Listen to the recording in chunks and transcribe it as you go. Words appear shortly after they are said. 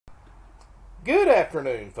Good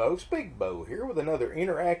afternoon, folks. Big Bo here with another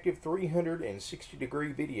interactive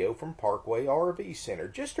 360-degree video from Parkway RV Center.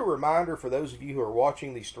 Just a reminder for those of you who are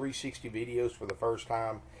watching these 360 videos for the first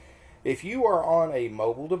time, if you are on a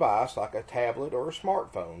mobile device like a tablet or a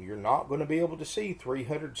smartphone, you're not going to be able to see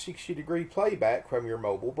 360-degree playback from your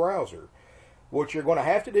mobile browser. What you're going to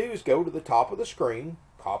have to do is go to the top of the screen,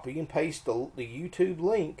 copy and paste the YouTube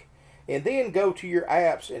link, and then go to your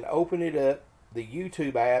apps and open it up, the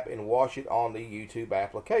YouTube app, and watch it on the YouTube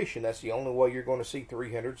application. That's the only way you're going to see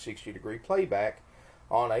 360-degree playback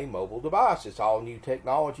on a mobile device. It's all new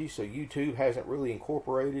technology, so YouTube hasn't really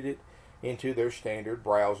incorporated it into their standard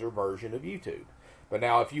browser version of YouTube. But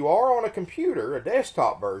now if you are on a computer, a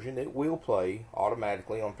desktop version, it will play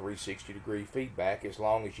automatically on 360-degree feedback as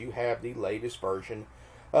long as you have the latest version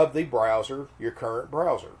of the browser, your current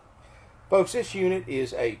browser. Folks, this unit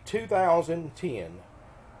is a 2010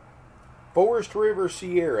 Forest River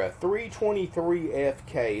Sierra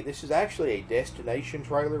 323FK. This is actually a destination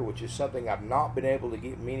trailer, which is something I've not been able to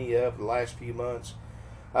get many of the last few months.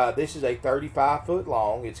 This is a 35-foot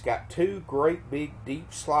long. It's got two great big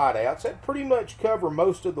deep slide outs that pretty much cover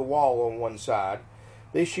most of the wall on one side.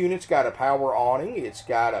 This unit's got a power awning. It's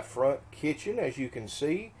got a front kitchen, as you can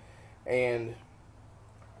see, and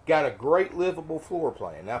got a great livable floor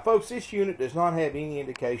plan. Now, folks, this unit does not have any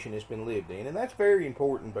indication it's been lived in, and that's very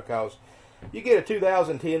important because you get a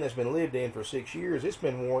 2010 that's been lived in for 6 years, it's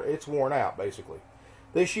worn out basically.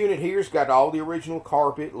 This unit here's got all the original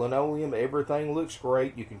carpet, linoleum, everything looks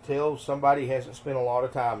great. You can tell somebody hasn't spent a lot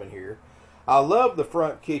of time in here. I love the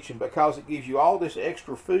front kitchen because it gives you all this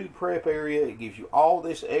extra food prep area. It gives you all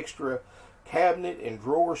this extra cabinet and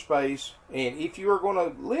drawer space. And if you are going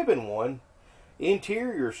to live in one,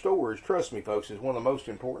 interior storage, trust me folks, is one of the most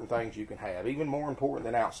important things you can have. Even more important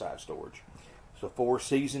than outside storage. It's a 4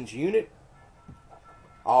 Seasons unit.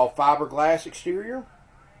 All fiberglass exterior.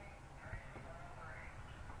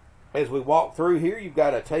 As we walk through here, you've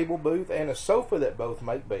got a table booth and a sofa that both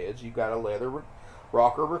make beds. You've got a leather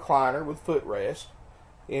rocker recliner with footrest.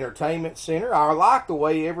 Entertainment center. I like the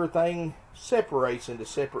way everything separates into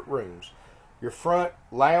separate rooms. Your front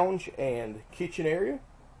lounge and kitchen area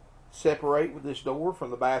separate with this door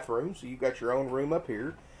from the bathroom, so you've got your own room up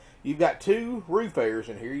here. You've got 2 roof airs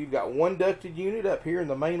in here. You've got one ducted unit up here in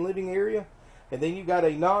the main living area, and then you've got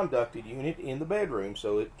a non-ducted unit in the bedroom,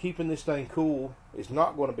 so keeping this thing cool is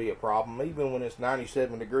not going to be a problem, even when it's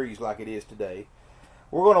 97 degrees like it is today.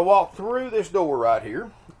 We're going to walk through this door right here,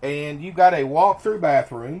 and you've got a walk-through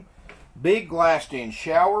bathroom, big glassed-in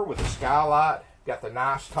shower with a skylight, got the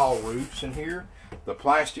nice tall roofs in here, the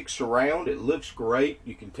plastic surround, it looks great.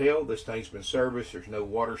 You can tell this thing's been serviced. There's no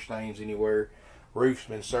water stains anywhere. Roof's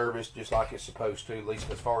been serviced just like it's supposed to, at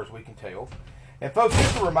least as far as we can tell. And folks,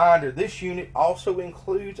 just a reminder, this unit also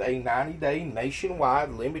includes a 90-day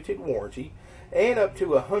nationwide limited warranty and up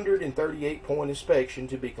to a 138-point inspection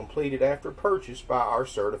to be completed after purchase by our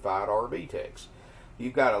certified RV techs.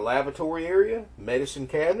 You've got a lavatory area, medicine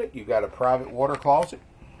cabinet, you've got a private water closet.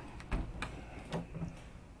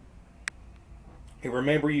 And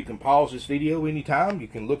remember, you can pause this video anytime. You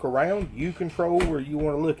can look around. You control where you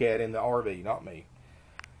want to look at in the RV, not me.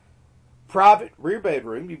 Private rear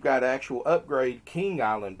bedroom. You've got actual upgrade king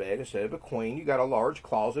island bed instead of a queen. You've got a large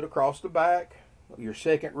closet across the back. Your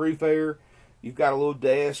second roof air. You've got a little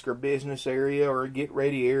desk or business area or a get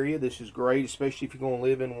ready area. This is great, especially if you're going to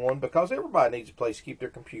live in one, because everybody needs a place to keep their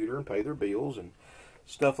computer and pay their bills and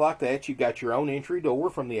stuff like that. You've got your own entry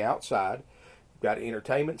door from the outside. You've got an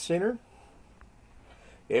entertainment center.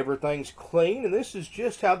 Everything's clean, and this is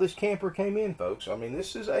just how this camper came in, folks. I mean,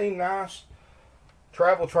 this is a nice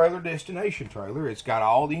travel trailer, destination trailer. It's got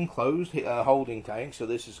all the enclosed holding tanks, so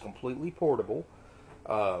this is completely portable.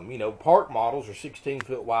 You know, park models are 16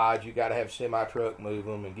 foot wide. You got to have semi-truck move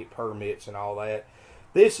them and get permits and all that.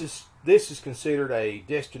 This is considered a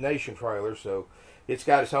destination trailer, so it's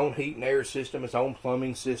got its own heat and air system, its own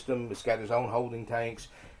plumbing system. It's got its own holding tanks.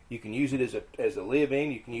 You can use it as a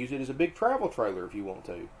live-in. You can use it as a big travel trailer if you want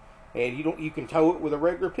to, and you can tow it with a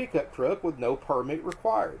regular pickup truck with no permit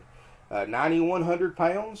required. 9,100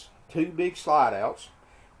 pounds, 2 big slide outs.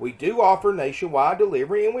 We do offer nationwide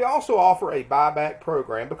delivery, and we also offer a buyback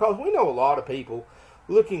program because we know a lot of people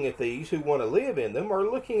looking at these who want to live in them are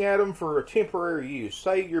looking at them for a temporary use.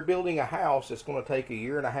 Say you're building a house that's going to take a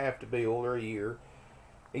year and a half to build or a year,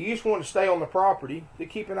 and you just want to stay on the property to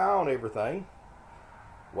keep an eye on everything.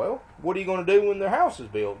 Well, what are you going to do when their house is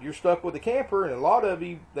built? You're stuck with a camper, and a lot of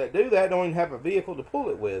you that do that don't even have a vehicle to pull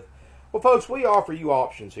it with. Well, folks, we offer you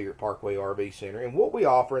options here at Parkway RV Center, and what we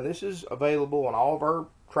offer, and this is available on all of our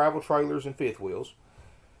travel trailers and fifth wheels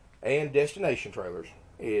and destination trailers,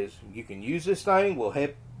 is you can use this thing.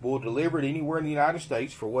 We'll deliver it anywhere in the United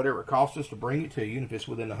States for whatever it costs us to bring it to you. And if it's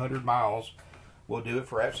within 100 miles, we'll do it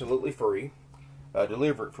for absolutely free.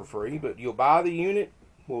 Deliver it for free. But you'll buy the unit,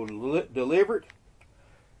 we'll deliver it,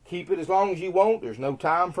 keep it as long as you want. There's no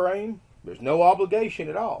time frame. There's no obligation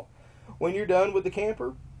at all. When you're done with the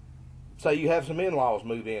camper, say you have some in-laws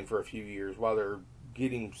move in for a few years while they're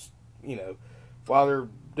getting, while they're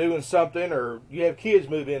doing something, or you have kids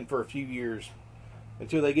move in for a few years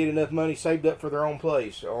until they get enough money saved up for their own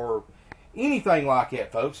place, or anything like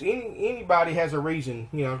that, folks. Anybody has a reason.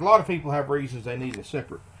 A lot of people have reasons they need a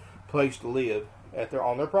separate place to live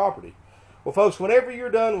on their property. Well, folks, whenever you're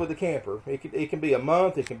done with the camper, it can be a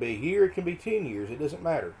month, it can be a year, it can be 10 years. It doesn't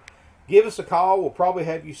matter. Give us a call. We'll probably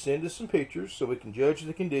have you send us some pictures so we can judge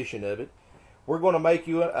the condition of it. We're going to make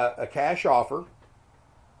you a cash offer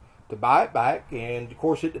to buy it back, and of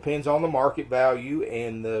course it depends on the market value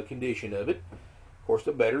and the condition of it. Of course,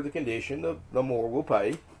 the better the condition, the more we'll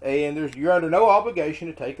pay. And you're under no obligation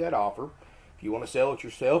to take that offer. If you want to sell it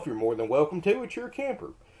yourself, you're more than welcome to. It's your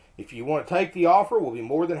camper. If you want to take the offer, we'll be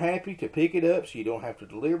more than happy to pick it up so you don't have to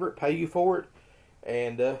deliver it, pay you for it.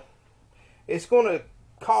 And it's going to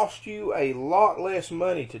cost you a lot less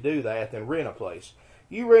money to do that than rent a place.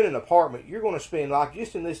 You rent an apartment, you're going to spend, like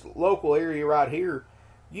just in this local area right here,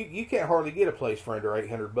 you can't hardly get a place for under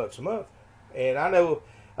 $800 a month. And I know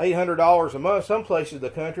 $800 a month, some places in the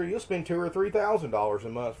country, you'll spend $2,000 or $3,000 a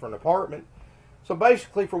month for an apartment. So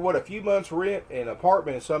basically, for what a few months rent an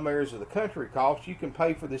apartment in some areas of the country costs, you can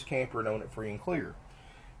pay for this camper and own it free and clear.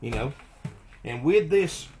 And with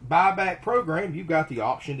this buyback program, you've got the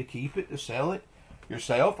option to keep it, to sell it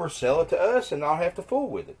yourself, or sell it to us and not have to fool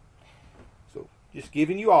with it. So just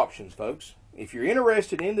giving you options, folks. If you're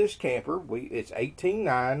interested in this camper, it's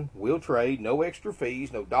 $18,900. We'll trade. No extra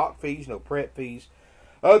fees, no dock fees, no prep fees.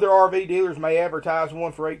 Other RV dealers may advertise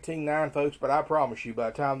one for $18,900, folks, but I promise you,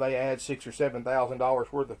 by the time they add $6,000 or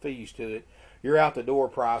 $7,000 worth of fees to it, your out-the-door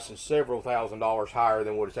price is several $1,000s higher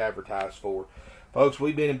than what it's advertised for. Folks,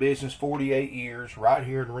 we've been in business 48 years right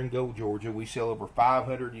here in Ringgold, Georgia. We sell over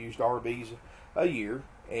 500 used RVs a year,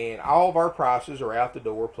 and all of our prices are out the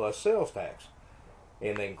door plus sales tax.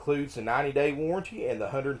 And that includes the 90-day warranty and the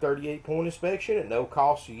 138-point inspection at no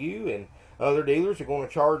cost to you, and other dealers are going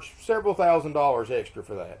to charge several $1,000s extra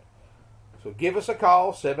for that. So give us a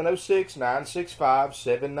call,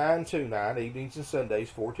 706-965-7929, evenings and Sundays,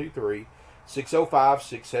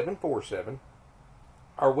 423-605-6747.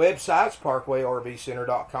 Our website's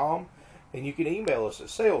parkwayrvcenter.com, and you can email us at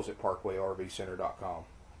sales@parkwayrvcenter.com.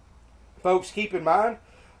 Folks, keep in mind,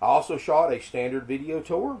 I also shot a standard video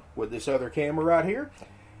tour with this other camera right here.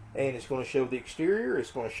 And it's going to show the exterior.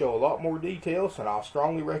 It's going to show a lot more details. And I'll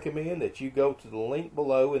strongly recommend that you go to the link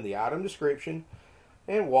below in the item description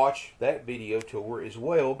and watch that video tour as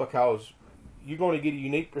well, because you're going to get a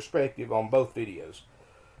unique perspective on both videos.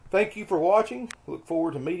 Thank you for watching. Look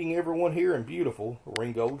forward to meeting everyone here in beautiful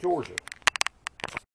Ringgold, Georgia.